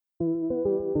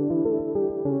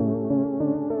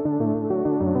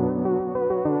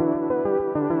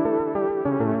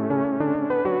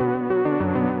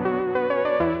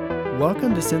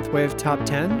Welcome to Synthwave Top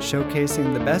 10,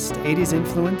 showcasing the best 80s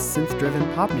influenced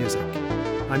synth-driven pop music.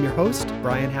 I'm your host,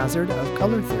 Brian Hazard of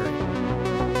Color Theory.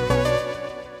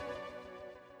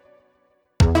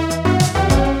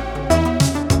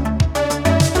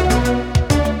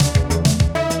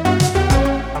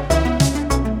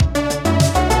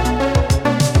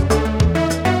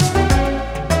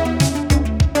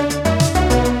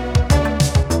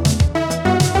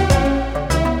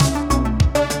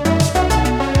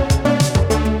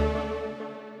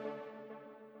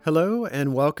 Hello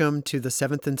and welcome to the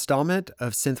 7th installment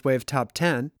of Synthwave Top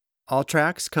 10. All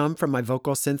tracks come from my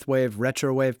Vocal Synthwave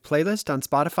Retrowave playlist on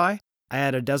Spotify. I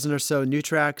add a dozen or so new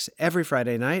tracks every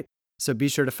Friday night, so be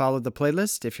sure to follow the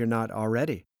playlist if you're not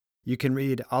already. You can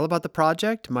read all about the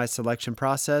project, my selection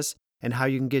process, and how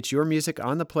you can get your music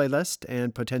on the playlist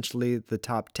and potentially the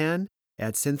top 10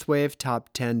 at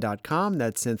synthwavetop10.com.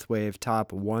 That's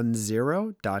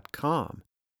synthwavetop10.com.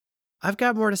 I've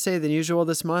got more to say than usual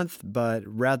this month, but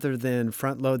rather than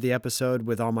front-load the episode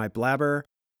with all my blabber,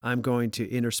 I'm going to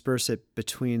intersperse it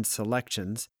between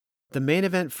selections. The main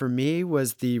event for me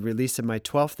was the release of my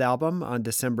 12th album on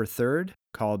December 3rd,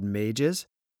 called Mages.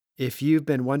 If you've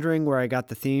been wondering where I got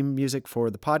the theme music for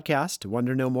the podcast,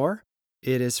 wonder no more?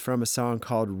 It is from a song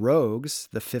called Rogues,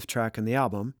 the 5th track on the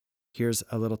album. Here's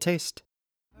a little taste.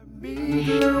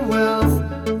 Meager wealth,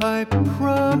 I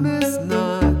promise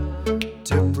not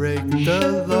to break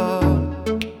the law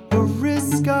or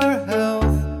risk our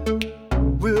health.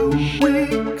 We'll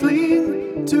wait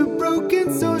clean to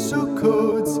broken social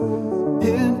codes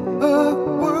in a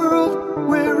world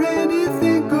where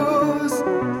anything goes.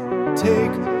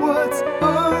 Take what's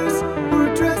ours,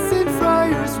 we're dressed in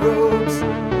friars' robes,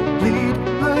 bleed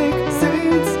like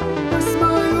saints or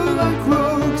smile like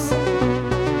rogues.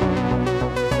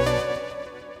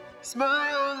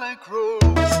 Smile like rogues.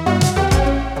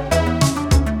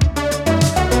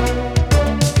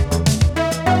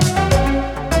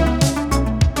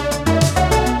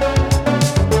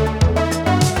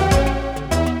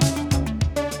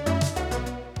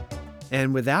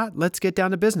 And with that, let's get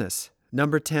down to business.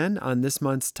 Number 10 on this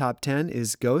month's top 10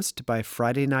 is Ghost by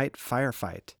Friday Night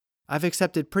Firefight. I've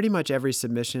accepted pretty much every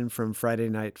submission from Friday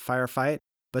Night Firefight,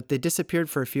 but they disappeared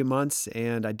for a few months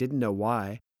and I didn't know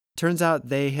why. Turns out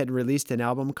they had released an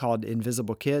album called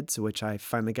Invisible Kids, which I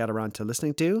finally got around to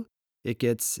listening to. It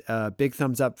gets a big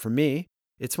thumbs up from me.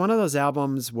 It's one of those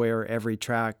albums where every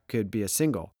track could be a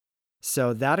single.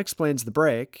 So that explains the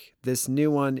break. This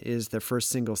new one is their first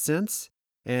single since,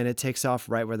 and it takes off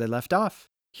right where they left off.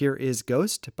 Here is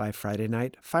Ghost by Friday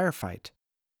Night Firefight.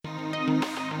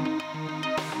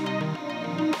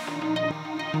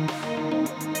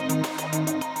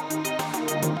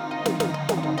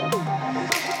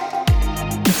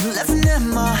 Living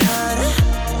in my head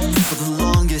for the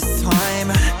longest time.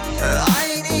 I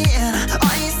ain't eating,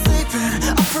 I ain't sleeping,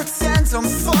 I pretend I'm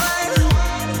fine.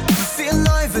 Feel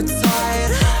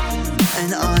overtired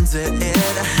and under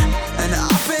it, and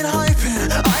I've been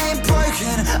hoping I ain't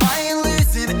broken, I ain't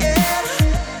losing it.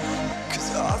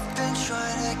 Cause I've been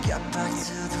trying to get back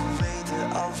to the way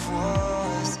that I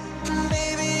was.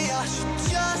 Maybe I should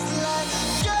just let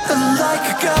go. Like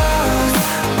a ghost,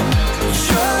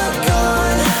 you're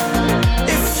gone.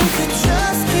 If you could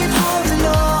just keep holding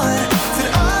on, then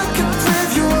I could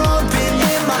prove you wrong. Been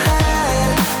in my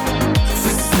head for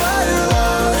so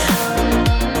long.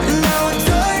 Now I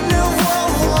don't know what I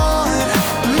want.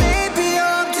 Maybe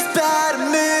I'm just bad at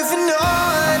moving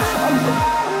on. I'm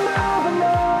bad at moving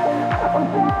on.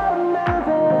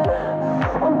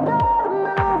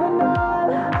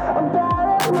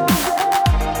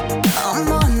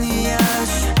 I'm on the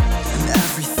edge, and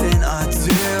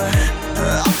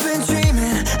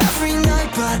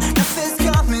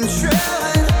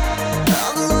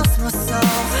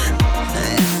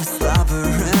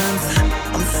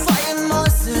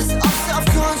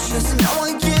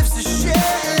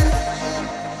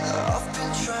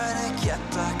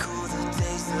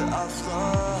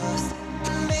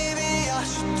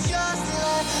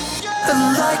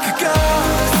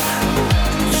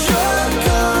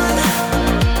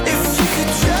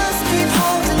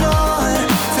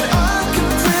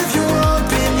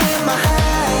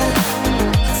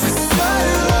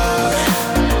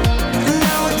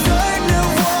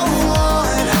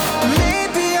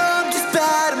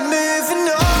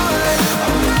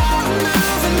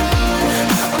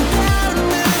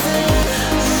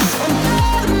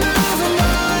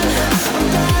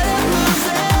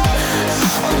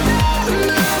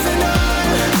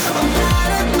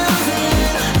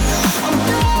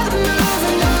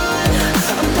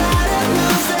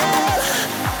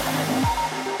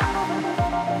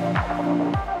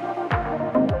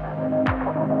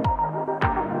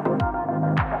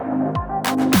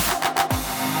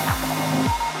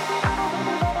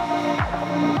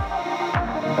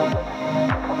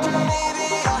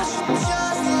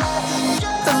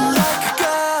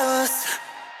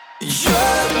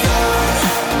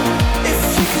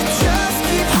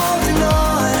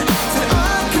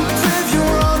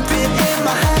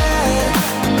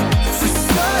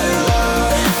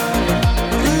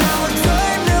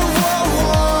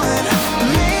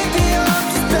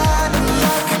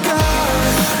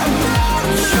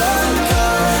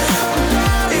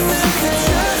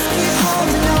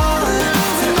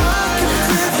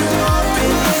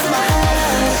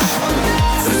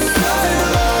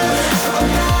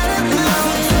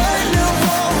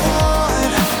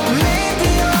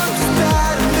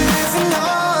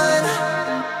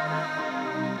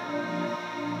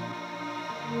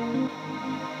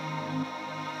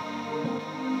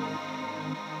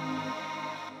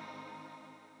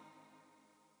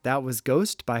That was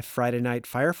Ghost by Friday Night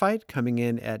Firefight coming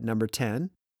in at number 10.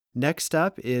 Next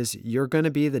up is You're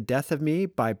Gonna Be the Death of Me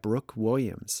by Brooke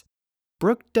Williams.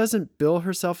 Brooke doesn't bill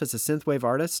herself as a synthwave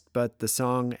artist, but the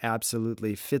song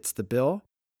absolutely fits the bill,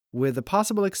 with the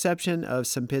possible exception of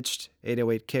some pitched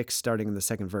 808 kicks starting in the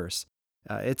second verse.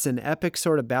 It's an epic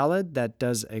sort of ballad that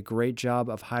does a great job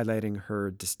of highlighting her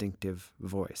distinctive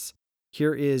voice.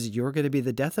 Here is You're Gonna Be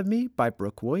the Death of Me by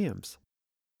Brooke Williams.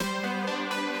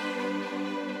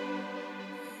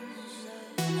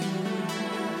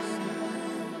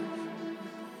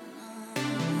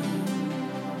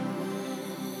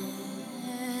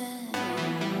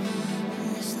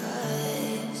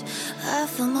 I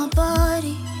feel my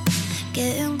body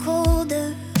getting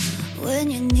colder when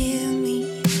you're near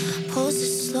me. Pulse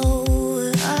is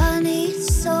slower. I need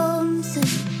something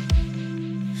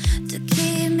to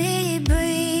keep me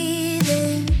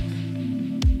breathing.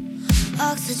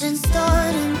 Oxygen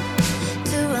starting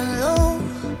to run low.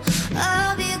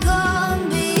 I'll be gone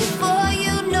before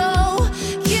you know.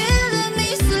 Killing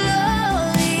me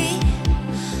slowly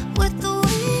with the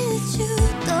way that you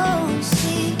don't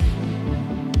see.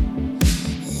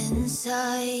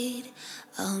 Inside,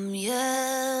 I'm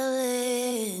yelling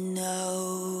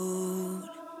out.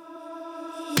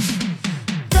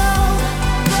 Go,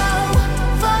 go,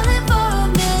 falling for a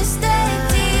mistake.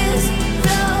 Tears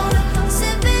flow,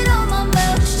 sipping on my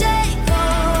milkshake.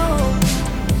 Oh,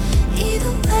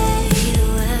 either way,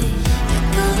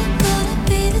 you're gonna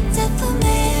be the death of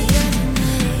me.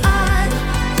 I'm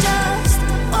just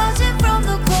watching from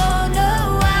the corner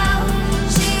while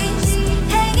she's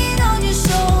hanging on your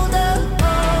shoulder.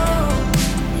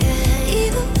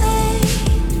 Either way,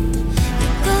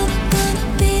 you're gonna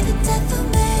be the death of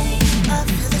me. I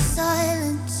feel the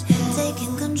silence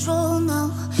taking control now.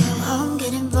 I'm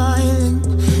getting violent,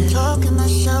 talking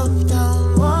myself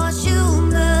down. Watch you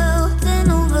melting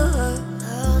over her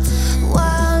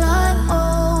while I'm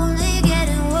only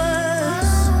getting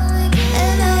worse.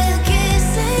 And now you're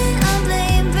kissing, I'm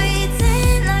laying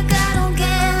breathing like I don't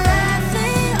care.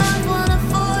 Laughing, I wanna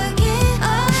forget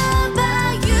all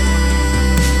about you.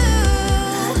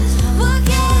 What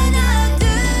can I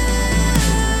do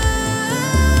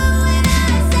when I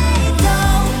say go,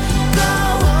 go,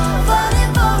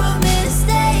 falling for a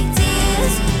mistake.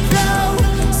 Tears flow,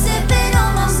 sipping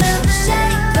on my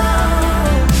milkshake. Go,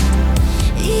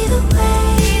 either way,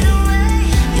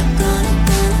 you're gonna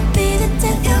be the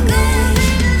death of me.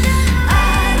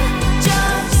 I'm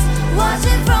just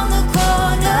watching from the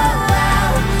corner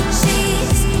while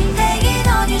she's hanging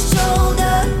on your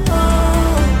shoulder.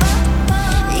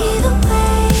 Either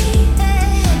way,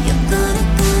 you're gonna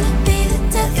be the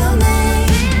death of me.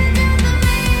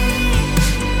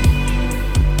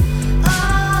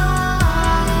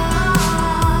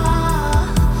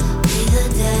 Be the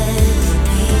death of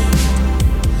me.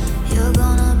 You're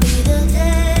gonna be the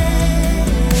death.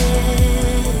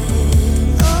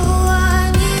 Oh,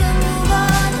 I need to move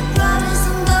on. I promise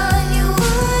I'm done. You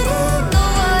wouldn't know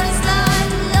what it's like.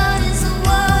 Blood is the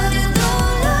water,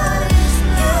 don't love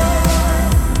you.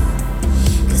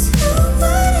 'Cause who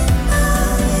wouldn't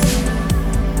love you?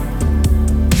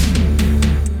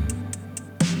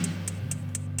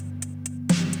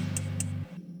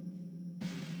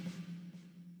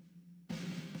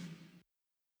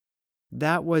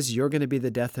 That was You're Gonna Be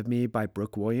the Death of Me by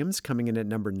Brooke Williams coming in at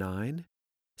number 9.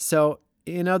 So,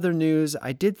 in other news,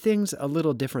 I did things a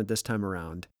little different this time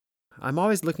around. I'm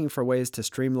always looking for ways to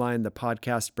streamline the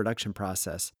podcast production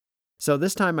process. So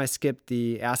this time I skipped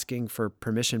the asking for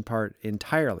permission part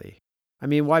entirely. I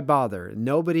mean, why bother?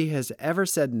 Nobody has ever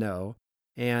said no,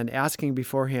 and asking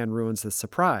beforehand ruins the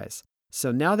surprise.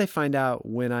 So now they find out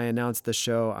when I announce the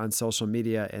show on social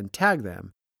media and tag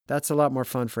them. That's a lot more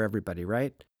fun for everybody,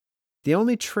 right? The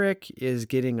only trick is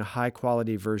getting a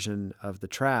high-quality version of the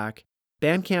track.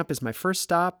 Bandcamp is my first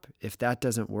stop. If that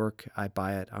doesn't work, I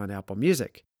buy it on Apple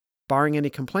Music. Barring any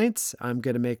complaints, I'm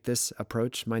going to make this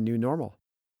approach my new normal.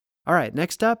 All right,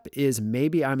 next up is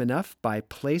Maybe I'm Enough by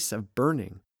Place of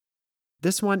Burning.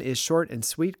 This one is short and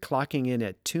sweet, clocking in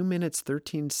at 2 minutes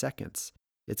 13 seconds.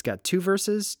 It's got 2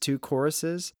 verses, 2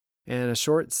 choruses, and a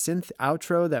short synth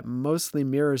outro that mostly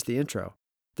mirrors the intro.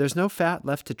 There's no fat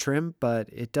left to trim, but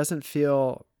it doesn't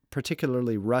feel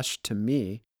particularly rushed to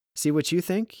me. See what you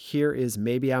think? Here is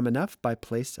Maybe I'm Enough by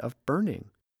Place of Burning.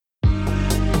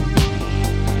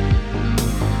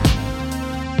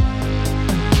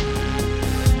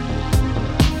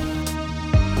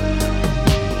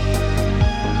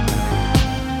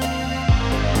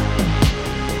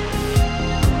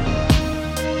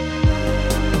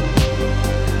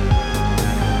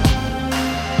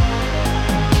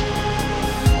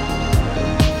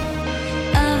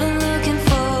 I've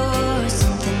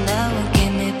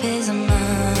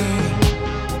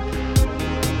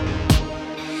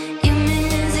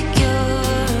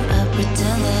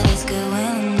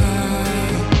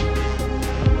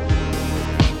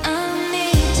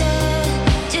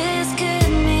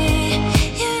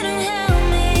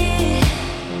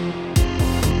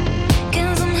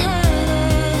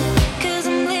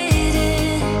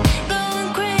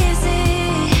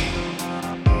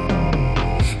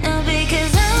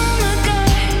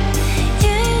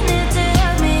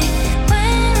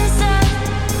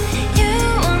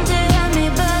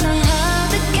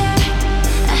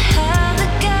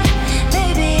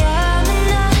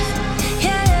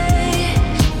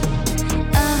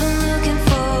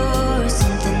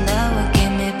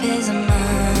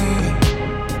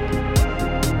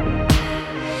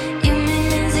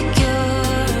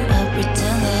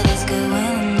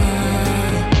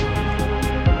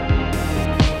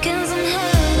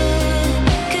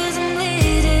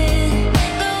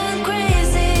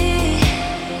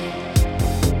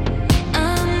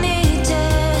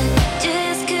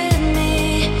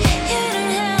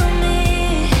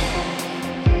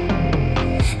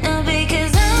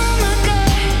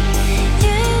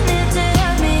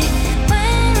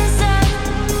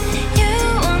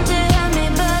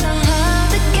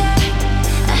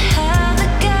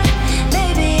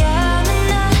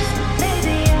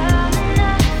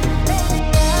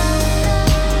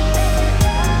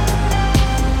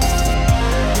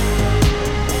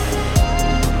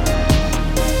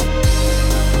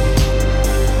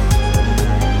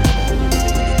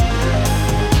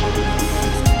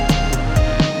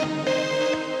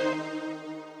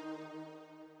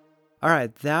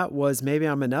right, that was Maybe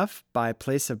I'm Enough by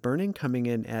Place of Burning, coming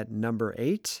in at number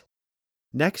 8.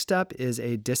 Next up is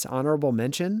a dishonorable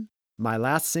mention, my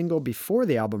last single before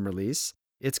the album release.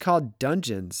 It's called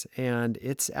Dungeons, and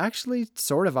it's actually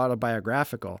sort of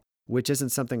autobiographical, which isn't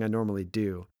something I normally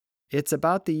do. It's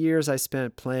about the years I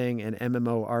spent playing an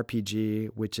MMORPG,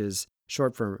 which is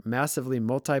short for Massively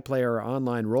Multiplayer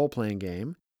Online Role-Playing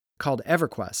Game, called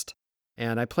EverQuest.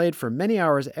 And I played for many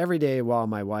hours every day while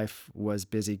my wife was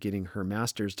busy getting her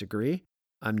master's degree.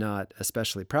 I'm not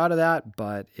especially proud of that,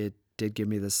 but it did give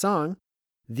me this song.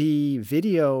 The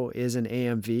video is an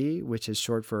AMV, which is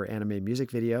short for anime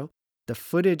music video. The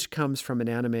footage comes from an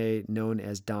anime known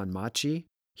as Danmachi.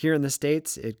 Here in the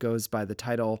States, it goes by the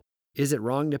title, Is It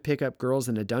Wrong to Pick Up Girls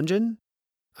in a Dungeon?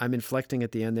 I'm inflecting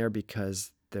at the end there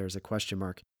because there's a question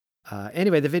mark.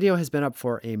 Anyway, the video has been up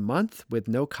for a month with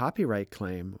no copyright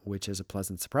claim, which is a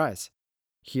pleasant surprise.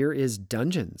 Here is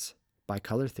Dungeons by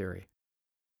Color Theory.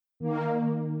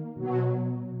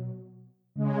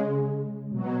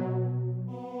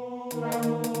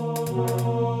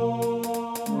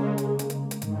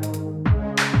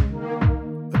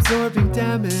 Absorbing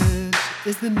damage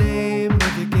is the name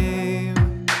of the game.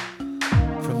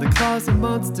 From the claws of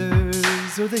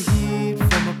monsters or the heat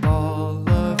from a ball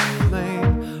of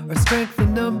flame. Our strength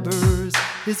in numbers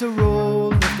is a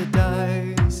roll of the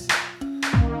dice.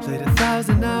 Played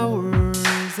 1,000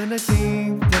 hours and I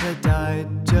think that I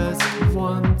died just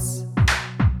once.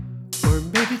 Or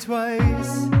maybe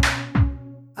twice.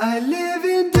 I live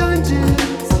in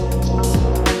dungeons.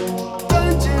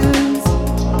 Dungeons.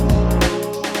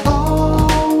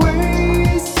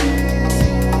 Always did.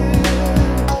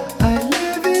 I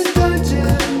live in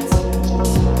dungeons.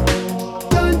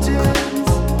 Dungeons.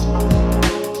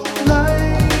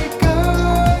 Like a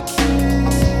kid.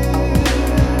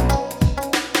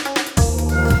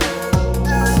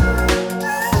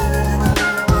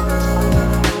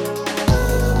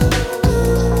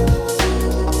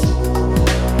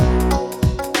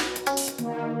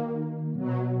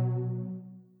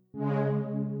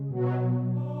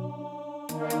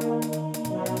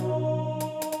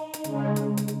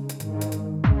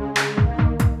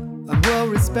 I'm well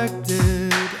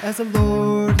respected as a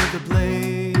lord of the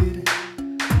blade.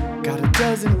 Got a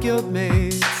dozen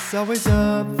guildmates, always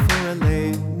up for a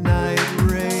late night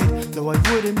raid. Though I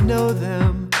wouldn't know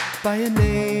them by a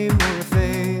name or a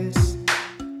face.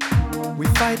 We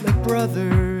fight like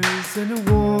brothers in a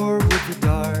war with the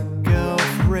dark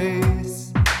elf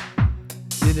race.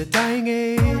 In a dying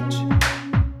age,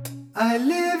 I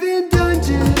live in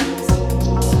dungeons.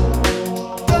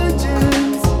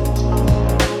 Dungeons.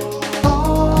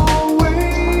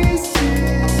 Always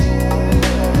did.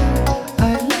 I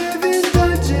live in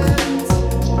dungeons.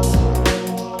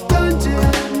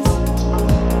 Dungeons.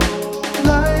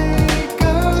 Like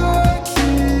a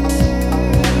kid.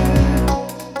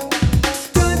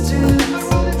 Dungeons.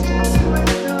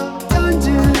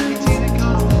 Dungeons.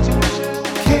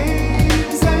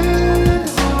 Caves and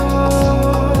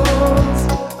halls.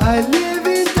 I live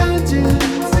in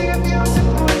dungeons.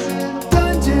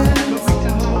 Dungeons.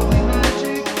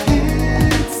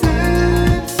 Hits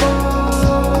and falls.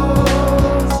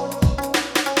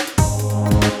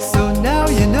 So now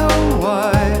you know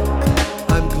why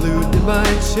I'm glued to my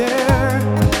chair.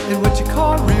 And what you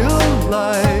call real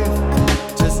life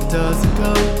just doesn't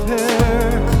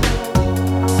compare.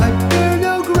 I bear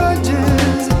no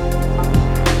grudges.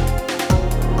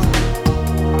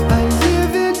 I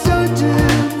live in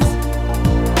dungeons.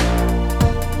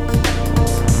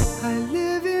 I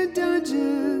live in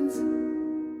dungeons.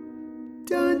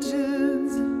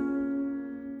 Dungeons.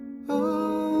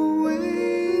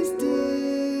 Always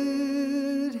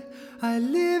did. I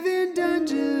live in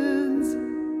dungeons.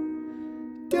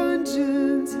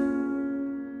 Dungeons.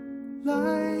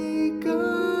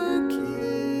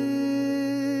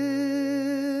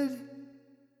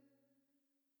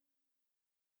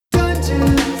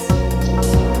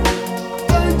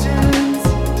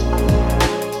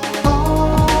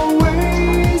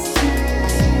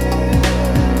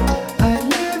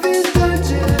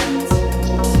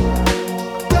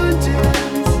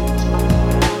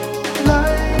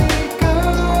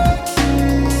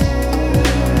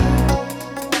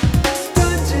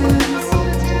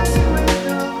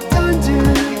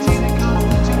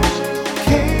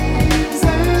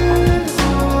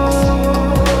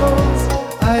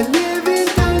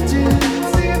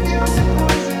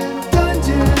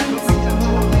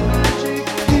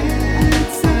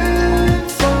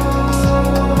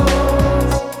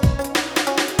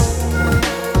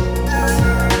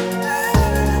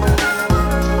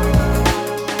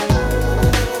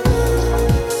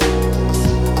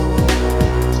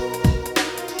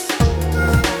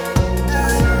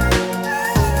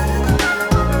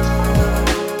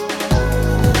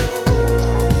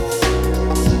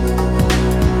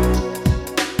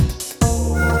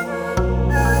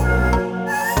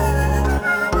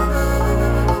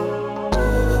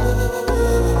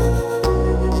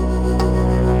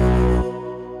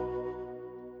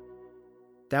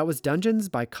 That was Dungeons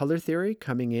by Color Theory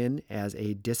coming in as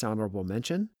a dishonorable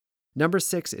mention. Number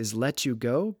 6 is Let You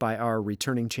Go by our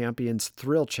returning champions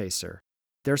Thrill Chaser.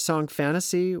 Their song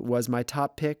Fantasy was my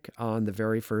top pick on the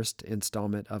very first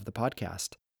installment of the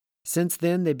podcast. Since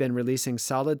then, they've been releasing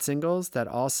solid singles that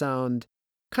all sound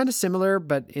kind of similar,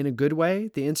 but in a good way.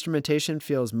 The instrumentation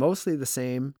feels mostly the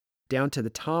same, down to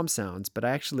the tom sounds, but I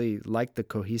actually like the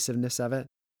cohesiveness of it.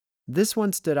 This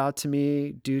one stood out to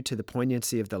me due to the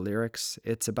poignancy of the lyrics.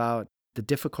 It's about the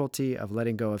difficulty of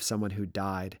letting go of someone who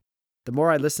died. The more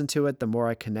I listen to it, the more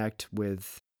I connect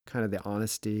with kind of the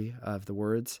honesty of the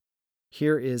words.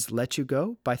 Here is Let You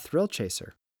Go by Thrill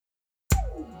Chaser.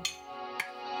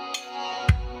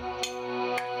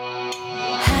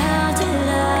 How did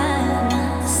I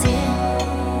not see it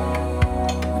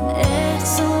when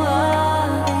it's so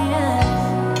obvious?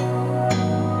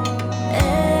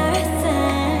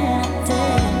 Everything I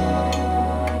did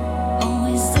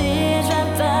always leads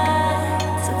right back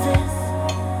to this.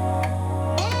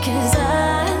 'Cause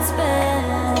I've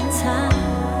spent time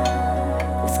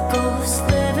with ghosts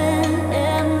living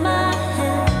in my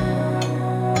head.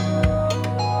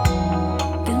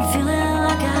 Been feeling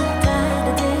like I died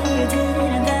the day you did,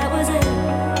 and that was it.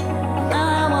 Now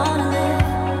I wanna live.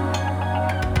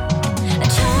 I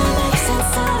try to make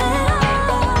sense of it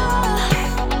all.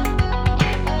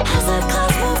 As the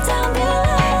clouds move down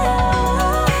below,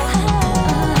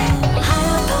 high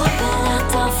up and I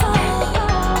don't fall.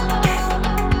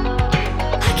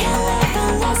 I can't live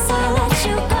unless I let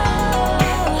you go.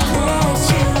 Let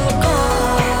you go.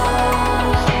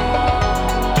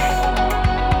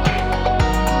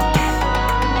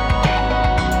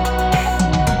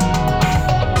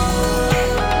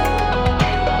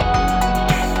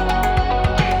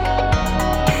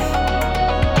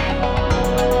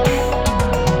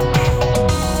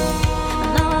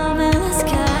 Now I'm in the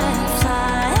sky,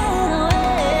 flying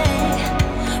away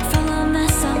from the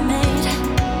mess I made.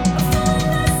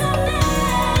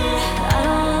 I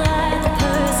don't like the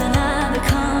person I've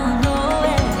become, no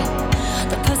way.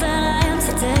 The person I am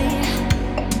today.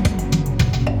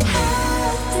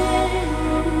 How did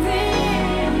you realize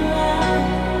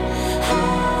I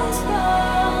was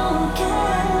broken?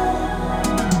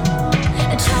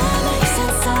 And try to make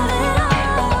sense of it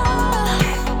all.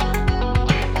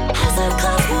 As the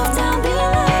clouds move down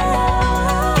below,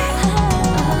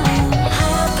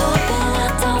 high up and I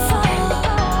don't fall.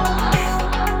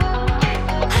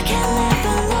 I can't live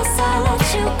unless I let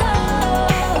you go.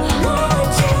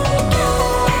 Let you go.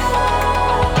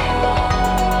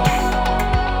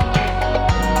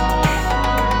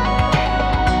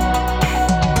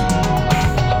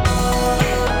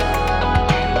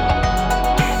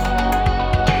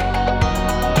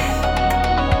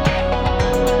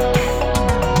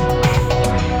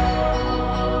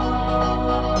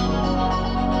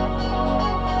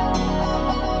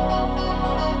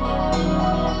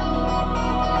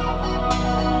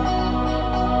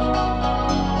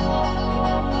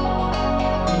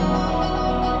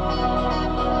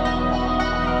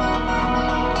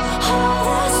 All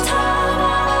this time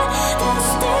I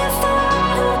testify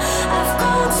who I've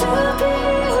grown to be,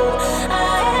 who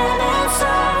I am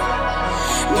inside.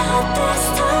 Not this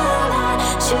time I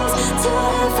choose to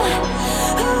define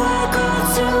who I grow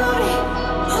to be,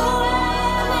 who I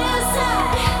am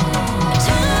inside.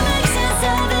 Trying to make sense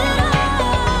of it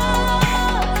all.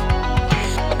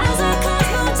 As the clouds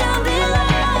move down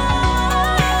below,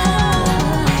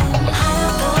 high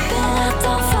up and I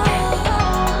don't fall.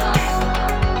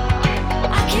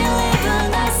 I can't live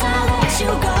unless I let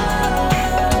you go.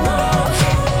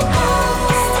 All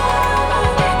this time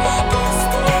I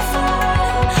testify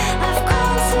who I've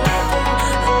grown to be,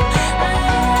 who I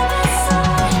am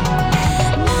inside.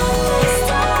 Not this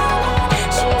time I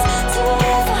choose to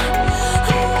define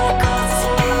who I grow to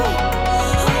be,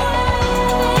 who I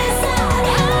am inside.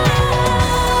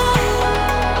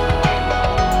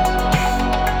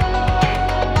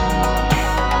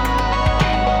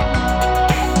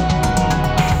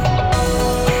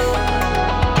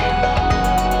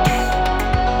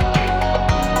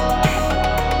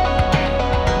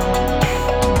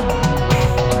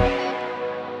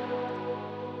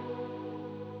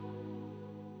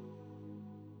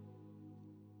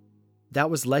 That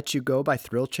was Let You Go by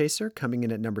Thrill Chaser coming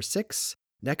in at number 6.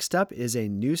 Next up is a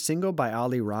new single by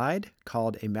Ali Ride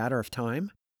called A Matter of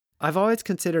Time. I've always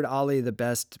considered Ali the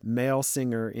best male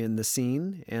singer in the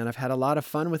scene, and I've had a lot of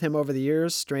fun with him over the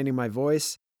years, straining my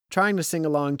voice, trying to sing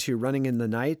along to Running in the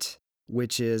Night,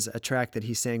 which is a track that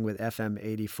he sang with FM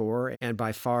 84, and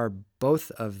by far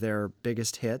both of their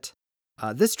biggest hit.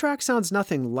 This track sounds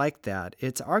nothing like that.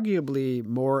 It's arguably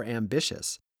more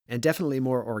ambitious. and definitely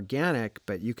more organic,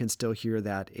 but you can still hear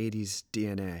that 80s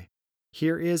DNA.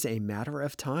 Here is A Matter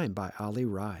of Time by Ali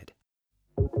Ride.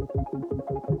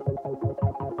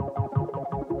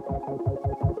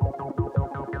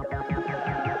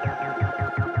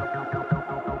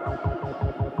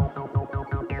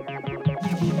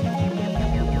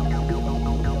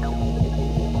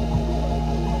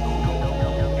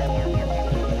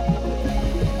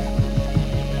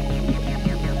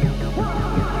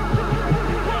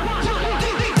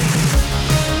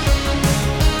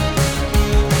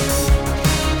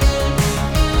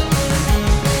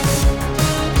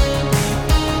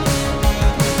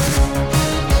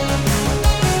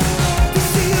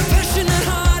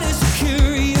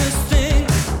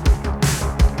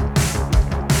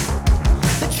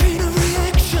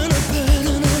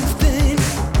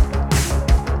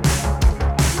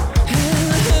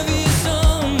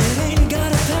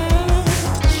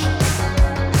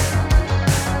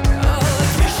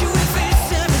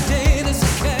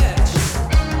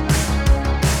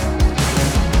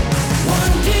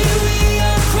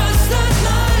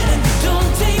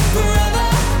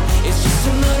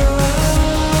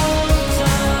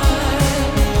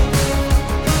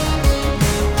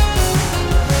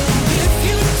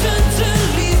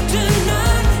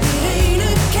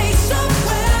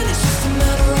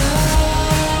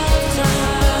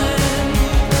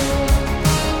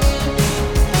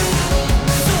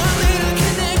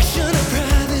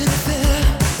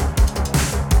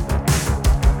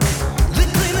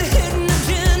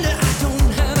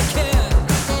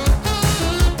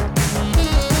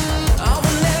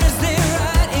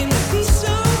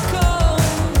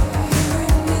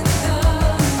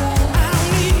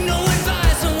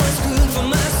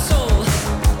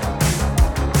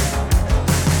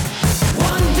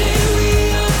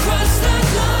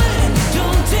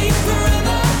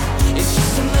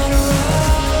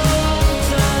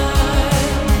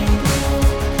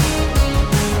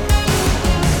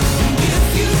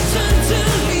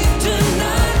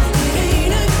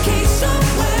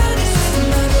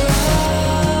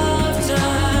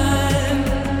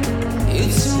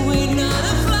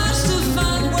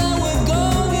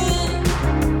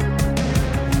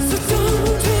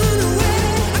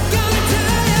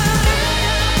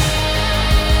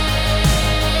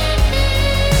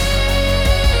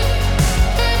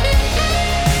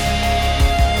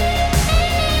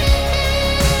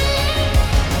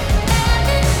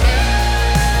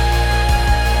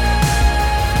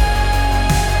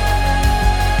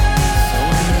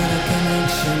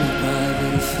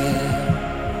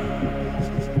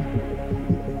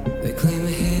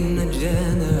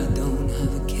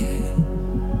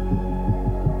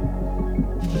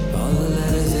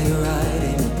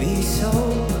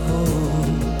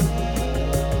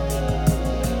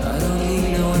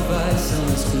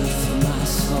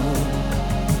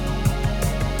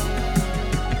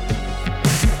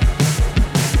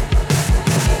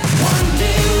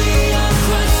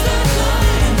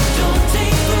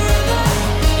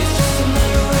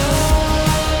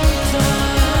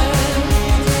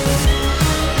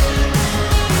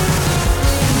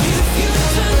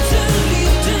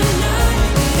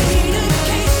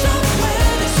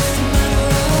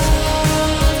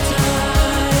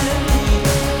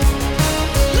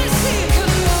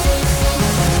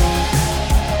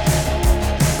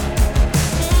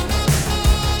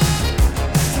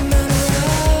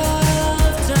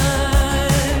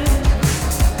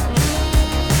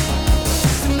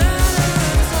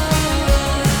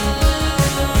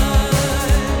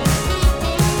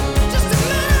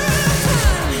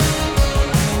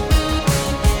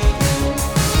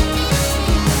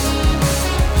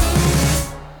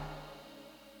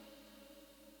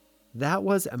 That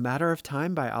was A Matter of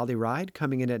Time by Ali Ride,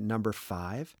 coming in at number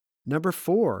 5. Number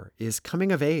 4 is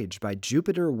Coming of Age by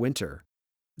Jupiter Winter.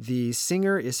 The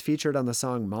singer is featured on the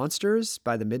song Monsters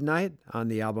by The Midnight on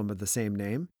the album of the same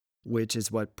name, which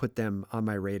is what put them on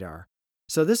my radar.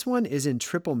 So this one is in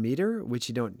triple meter, which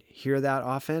you don't hear that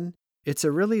often. It's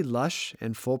a really lush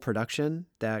and full production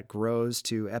that grows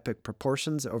to epic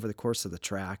proportions over the course of the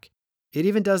track. It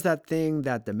even does that thing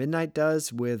that The Midnight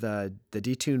does with the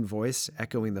detuned voice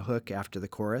echoing the hook after the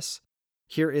chorus.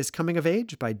 Here is Coming of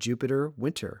Age by Jupiter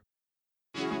Winter.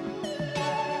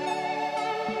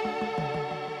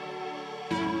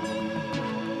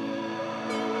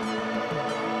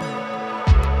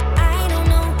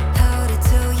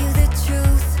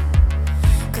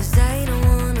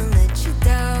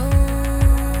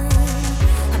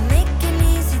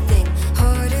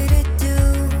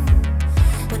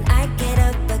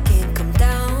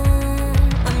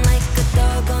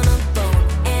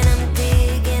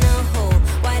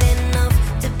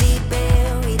 To be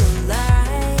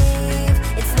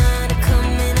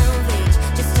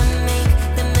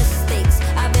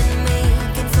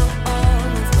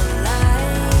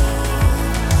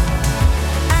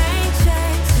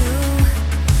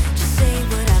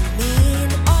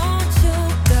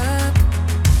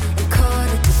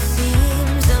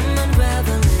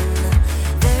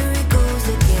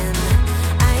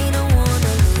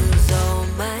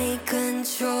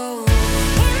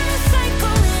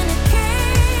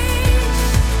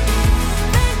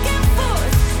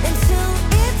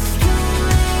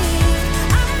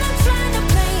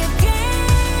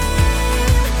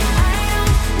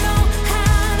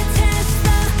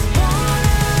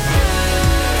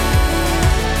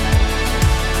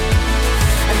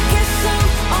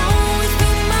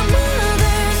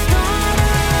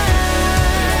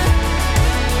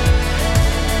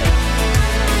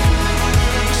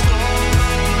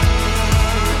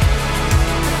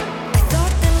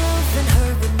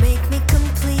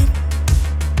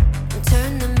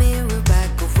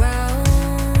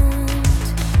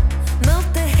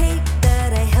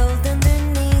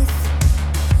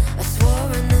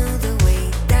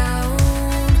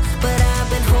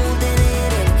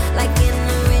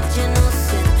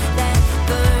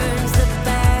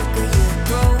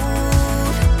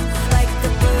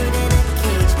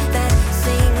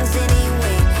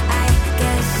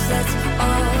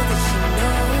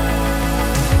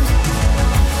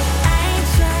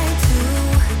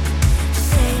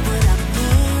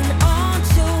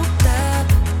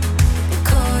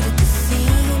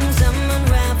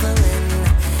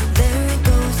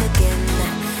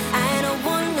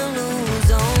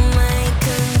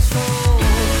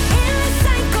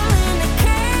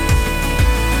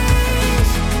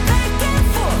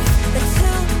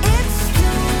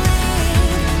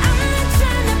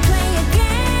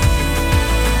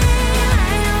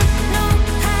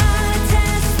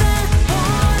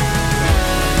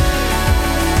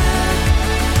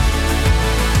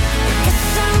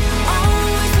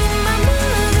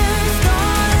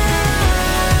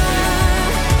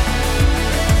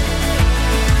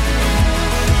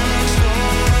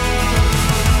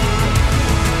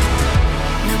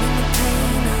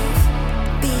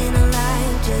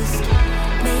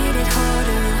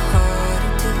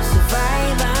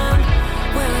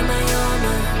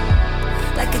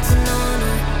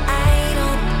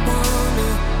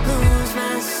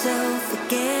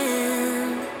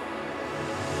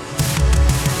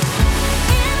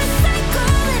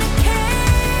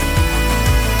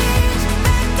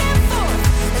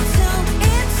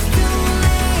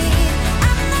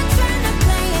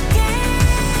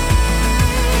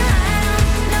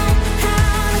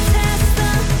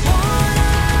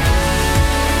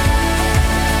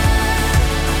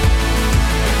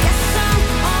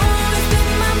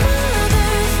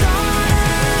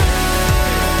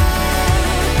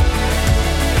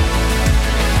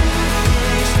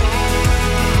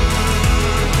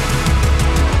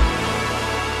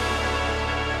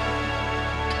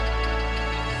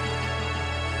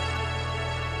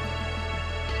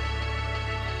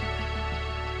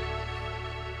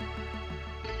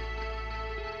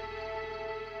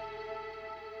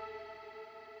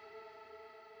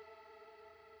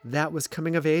That was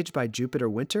Coming of Age by Jupiter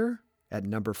Winter at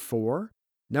number 4.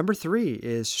 Number 3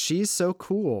 is She's So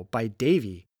Cool by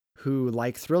Davey, who,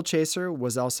 like Thrill Chaser,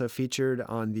 was also featured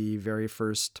on the very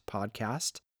first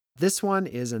podcast. This one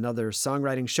is another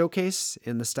songwriting showcase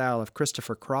in the style of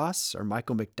Christopher Cross or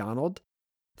Michael McDonald.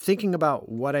 Thinking about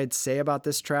what I'd say about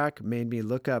this track made me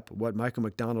look up what Michael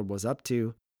McDonald was up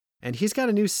to, and he's got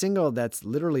a new single that's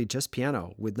literally just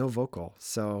piano with no vocal,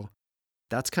 so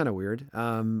that's kind of weird.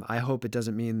 I hope it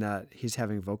doesn't mean that he's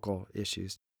having vocal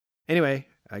issues. Anyway,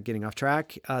 getting off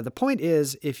track. The point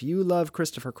is, if you love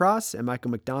Christopher Cross and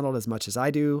Michael McDonald as much as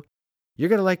I do, you're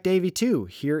going to like Davey too.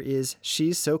 Here is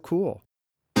She's So Cool.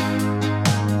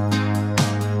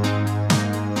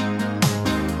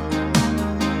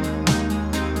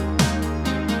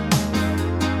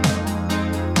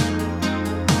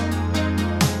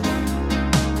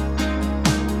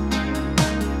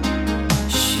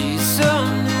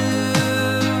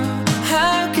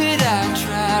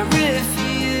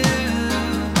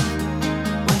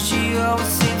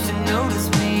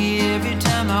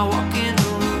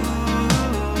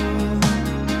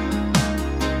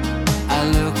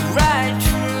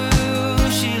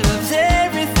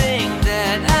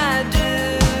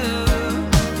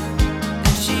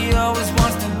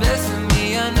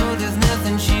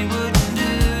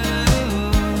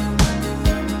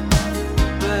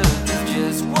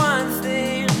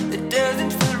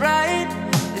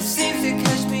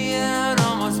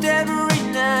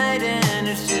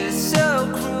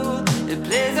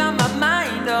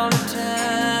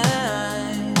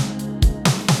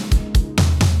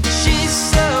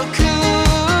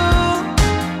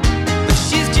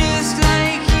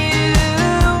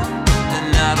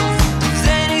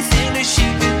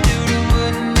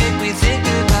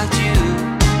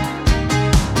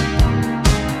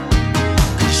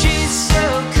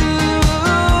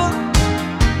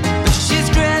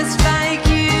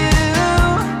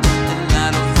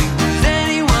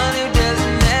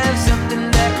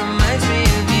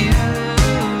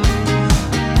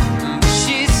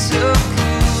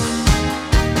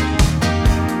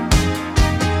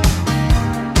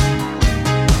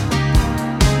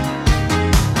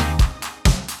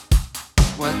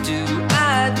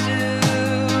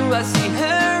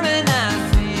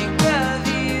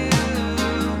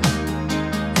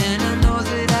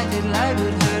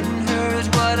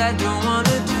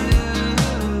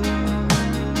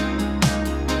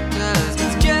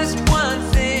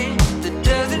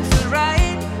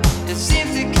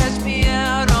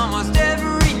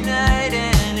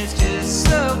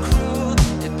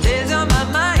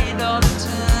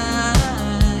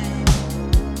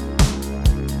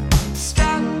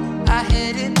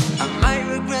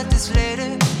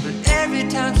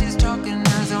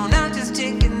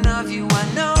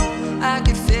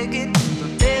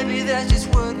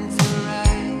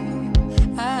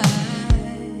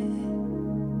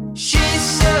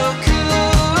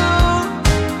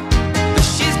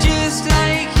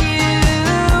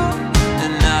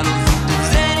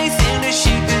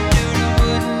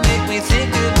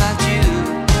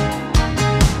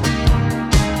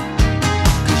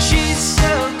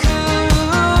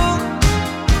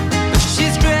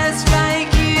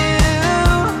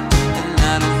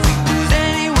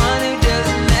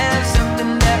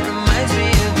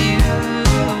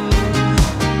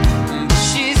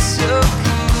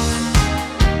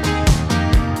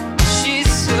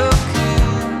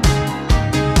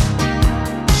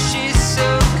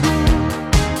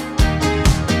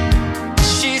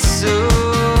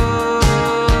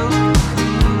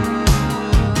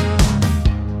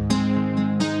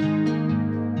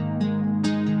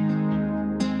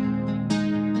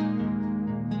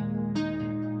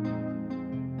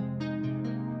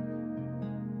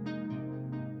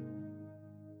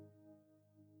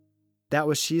 That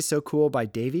was She's So Cool by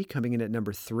Davey, coming in at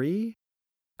number 3.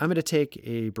 I'm going to take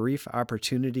a brief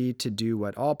opportunity to do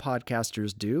what all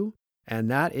podcasters do, and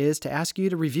that is to ask you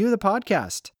to review the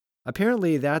podcast.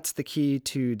 Apparently, that's the key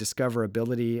to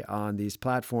discoverability on these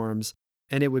platforms,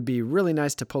 and it would be really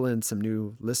nice to pull in some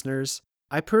new listeners.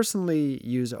 I personally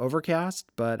use Overcast,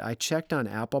 but I checked on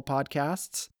Apple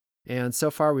Podcasts, and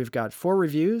so far we've got 4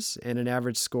 reviews and an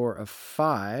average score of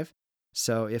 5.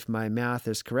 So if my math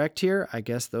is correct here, I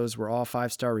guess those were all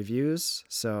 5-star reviews.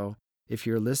 So if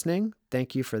you're listening,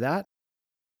 thank you for that.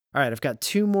 All right, I've got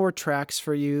 2 more tracks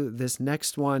for you. This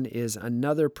next one is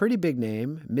another pretty big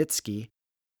name, Mitski.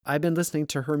 I've been listening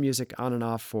to her music on and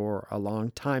off for a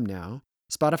long time now.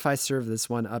 Spotify served this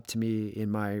one up to me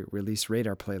in my Release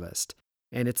Radar playlist,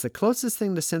 and it's the closest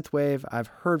thing to synthwave I've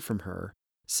heard from her,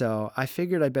 so I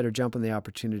figured I'd better jump on the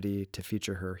opportunity to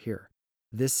feature her here.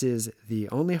 This is The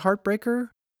Only Heartbreaker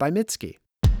by Mitski.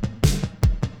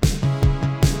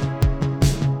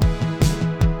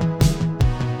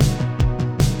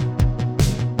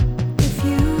 If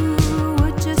you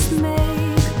would just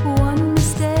make one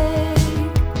mistake,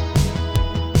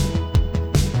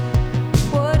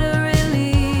 what a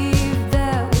relief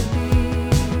that would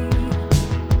be.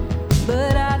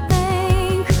 But I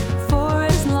think for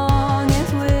as long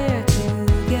as we're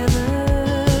together,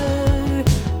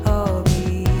 I'll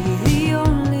be the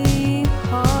only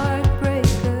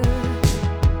heartbreaker.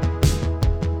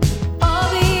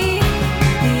 I'll be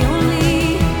the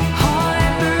only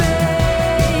heartbreaker.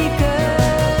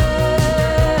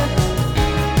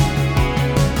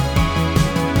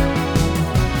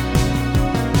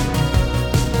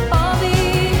 I'll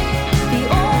be the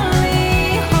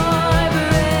only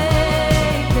heartbreaker.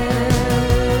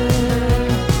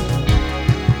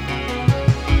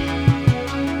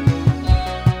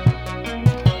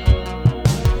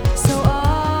 So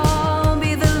I'll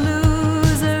be the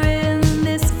loser in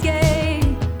this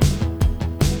game.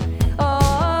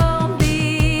 I'll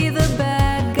be the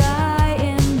bad guy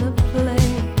in the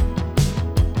play.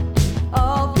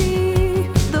 I'll be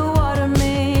the water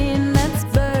main that's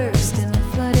burst and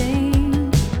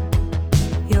flooding.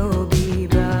 You'll be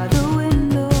by the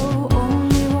window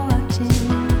only watching.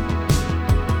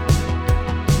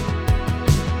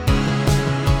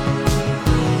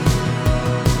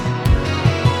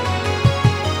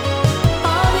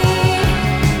 I'll be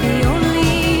the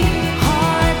only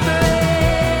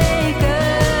heartbreaker.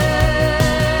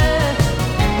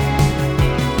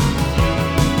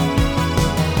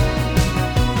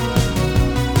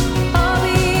 I'll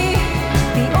be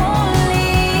the only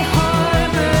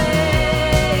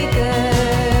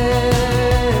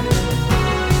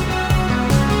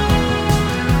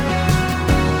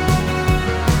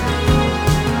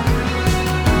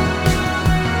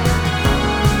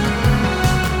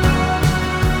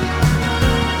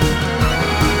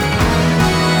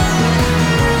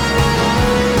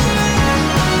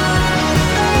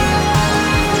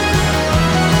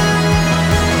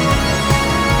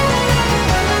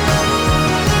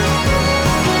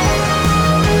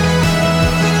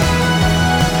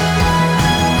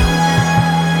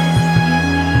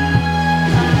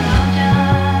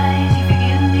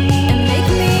and make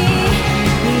me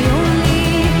the only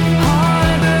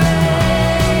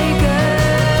heartbreaker.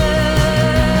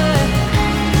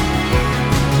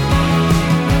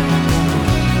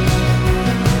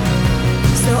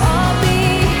 So I'll be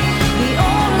the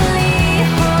only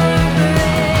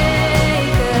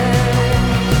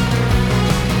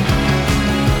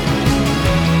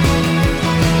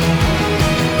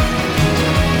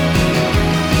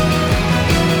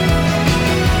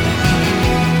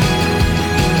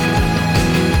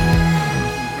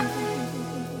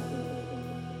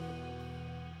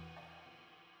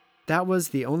That was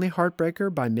The Only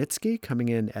Heartbreaker by Mitski, coming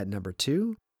in at number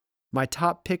 2. My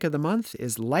top pick of the month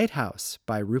is Lighthouse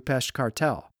by Rupesh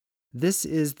Kartel. This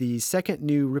is the second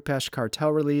new Rupesh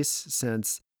Kartel release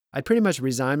since I'd pretty much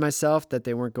resigned myself that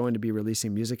they weren't going to be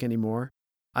releasing music anymore.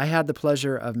 I had the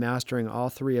pleasure of mastering all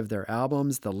 3 of their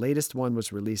albums. The latest one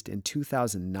was released in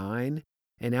 2009,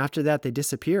 and after that they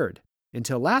disappeared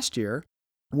until last year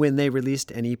when they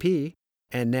released an EP,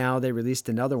 and now they released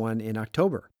another one in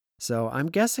October. So I'm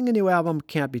guessing a new album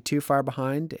can't be too far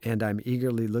behind, and I'm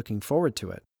eagerly looking forward to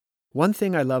it. One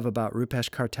thing I love about Rupesh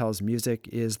Kartel's music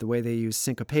is the way they use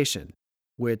syncopation,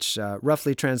 which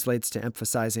roughly translates to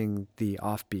emphasizing the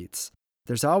offbeats.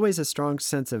 There's always a strong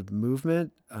sense of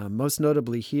movement, most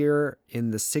notably here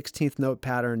in the 16th note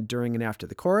pattern during and after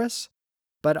the chorus,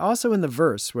 but also in the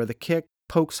verse where the kick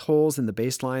pokes holes in the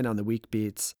bass line on the weak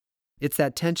beats. It's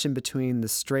that tension between the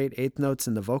straight 8th notes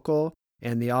in the vocal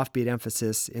and the offbeat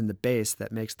emphasis in the bass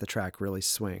that makes the track really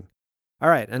swing. All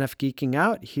right, enough geeking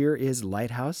out. Here is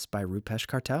Lighthouse by Rupesh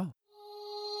Kartel.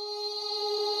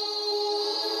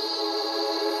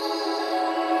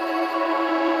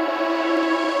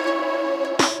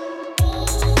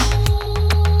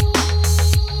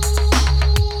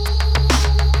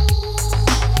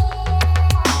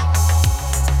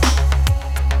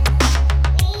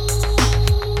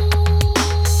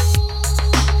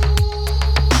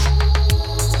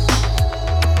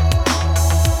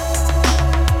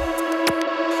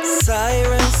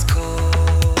 Sirens call,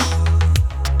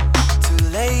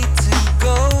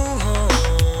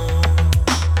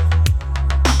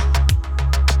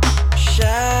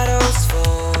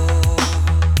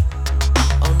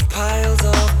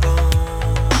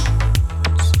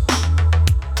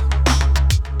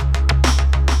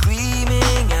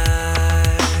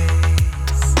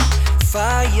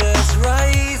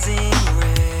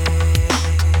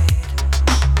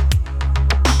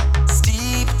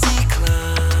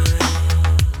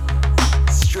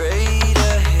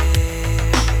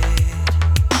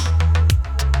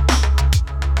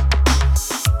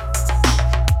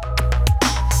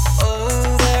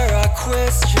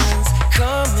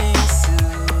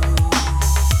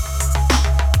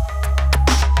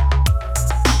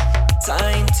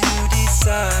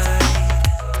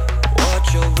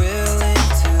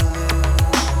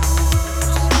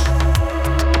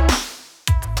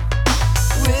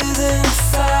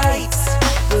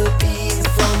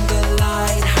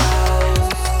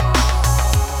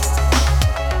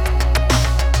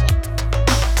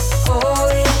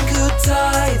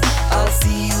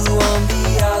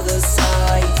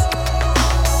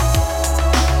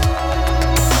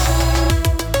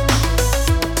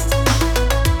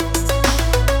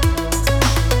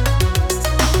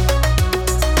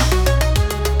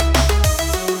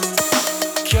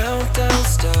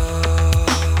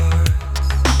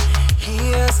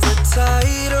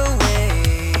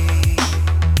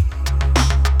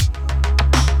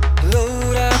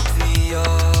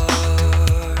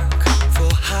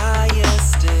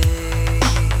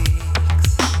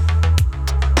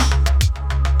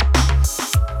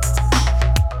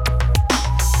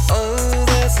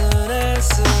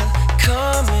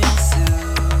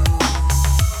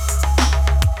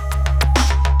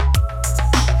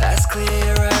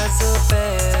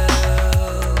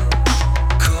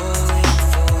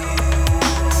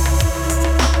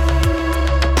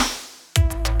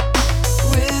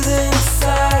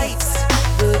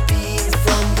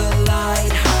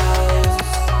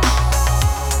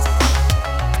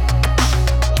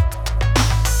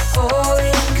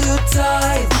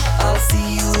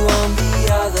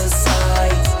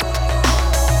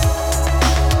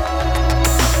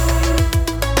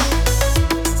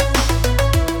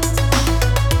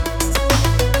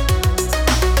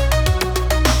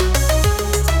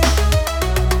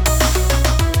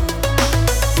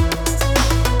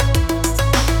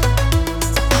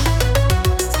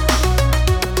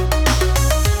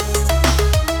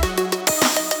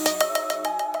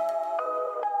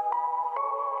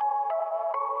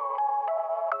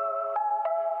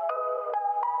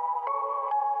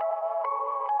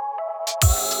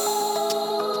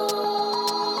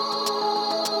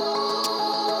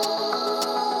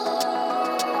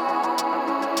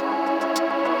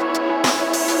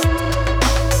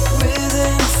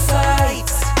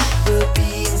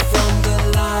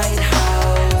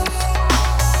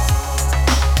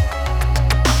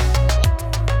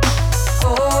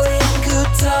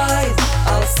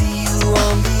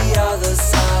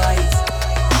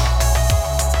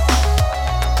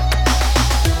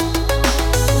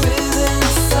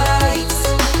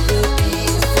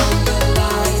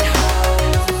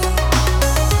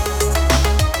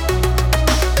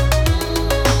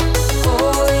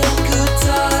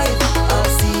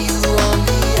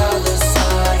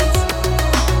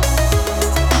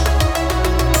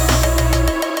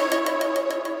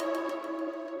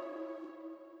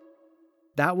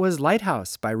 That was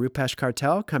Lighthouse by Rupesh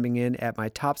Kartel coming in at my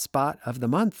top spot of the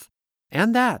month.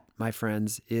 And that, my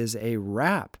friends, is a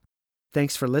wrap.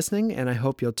 Thanks for listening, and I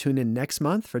hope you'll tune in next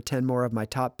month for 10 more of my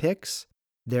top picks.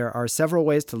 There are several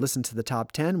ways to listen to the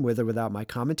top 10 with or without my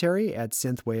commentary at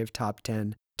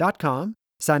synthwavetop10.com.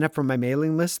 Sign up for my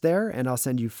mailing list there, and I'll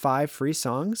send you 5 free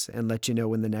songs and let you know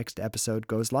when the next episode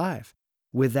goes live.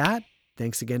 With that,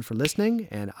 thanks again for listening,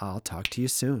 and I'll talk to you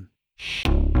soon.